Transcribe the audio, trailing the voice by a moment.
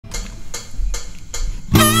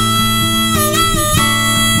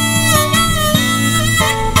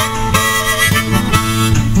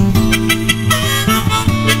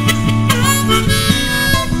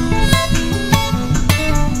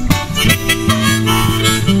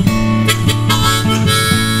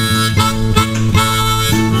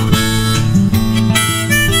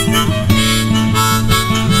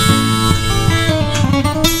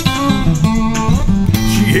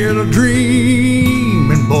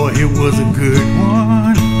it was a good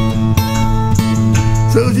one.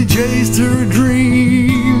 So she chased her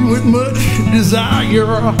dream with much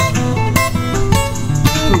desire.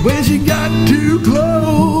 But when she got too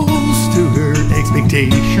close to her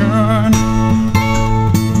expectation,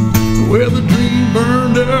 well, the dream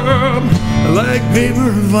burned up like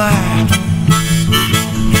paper and fire.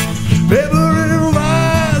 Paper and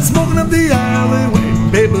fire, smoking up the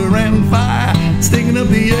alleyway. Paper and fire, sticking up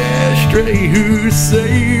the ashtray. Who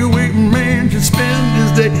say a waiting man should spend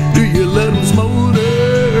his day? Do you let him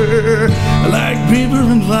smolder like paper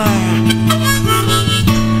and fire?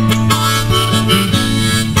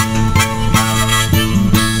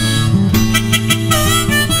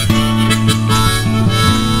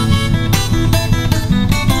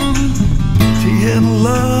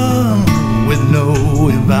 Love with no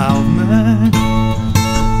involvement,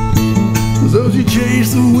 so she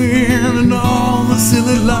chased the wind and all the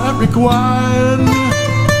silly life required.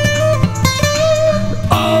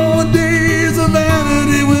 All the days of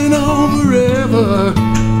vanity went on forever,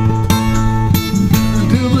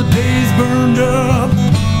 until the days burned up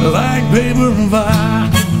like paper and fire.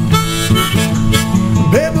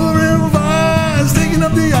 Paper and fire, sticking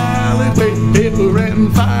up the alleyway. Paper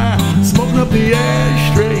and fire, smoking up the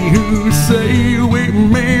ashtray. Who say a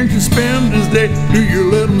waiting man should spend his day? Do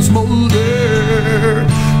you let him smolder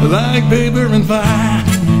like paper and fire?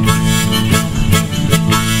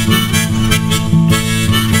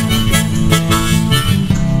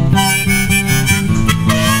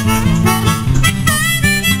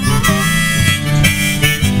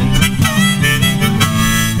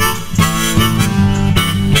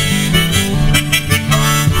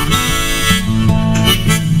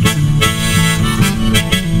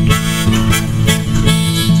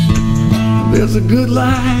 There's a good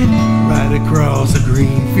light right across a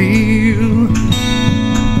green field,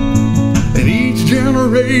 and each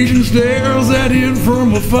generation stares at it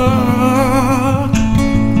from afar.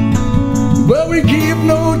 But we keep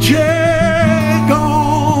no check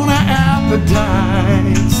on our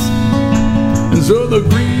appetites, and so the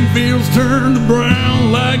green fields turn to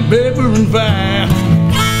brown like paper and fire.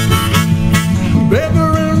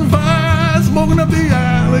 Paper and fire, smoking up the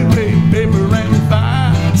alleyway. Paper and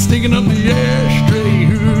fire, sticking up the ashtray.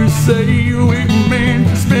 Who say a waiting man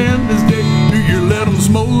should spend his day? Do you let him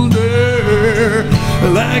smolder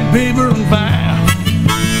like paper and fire?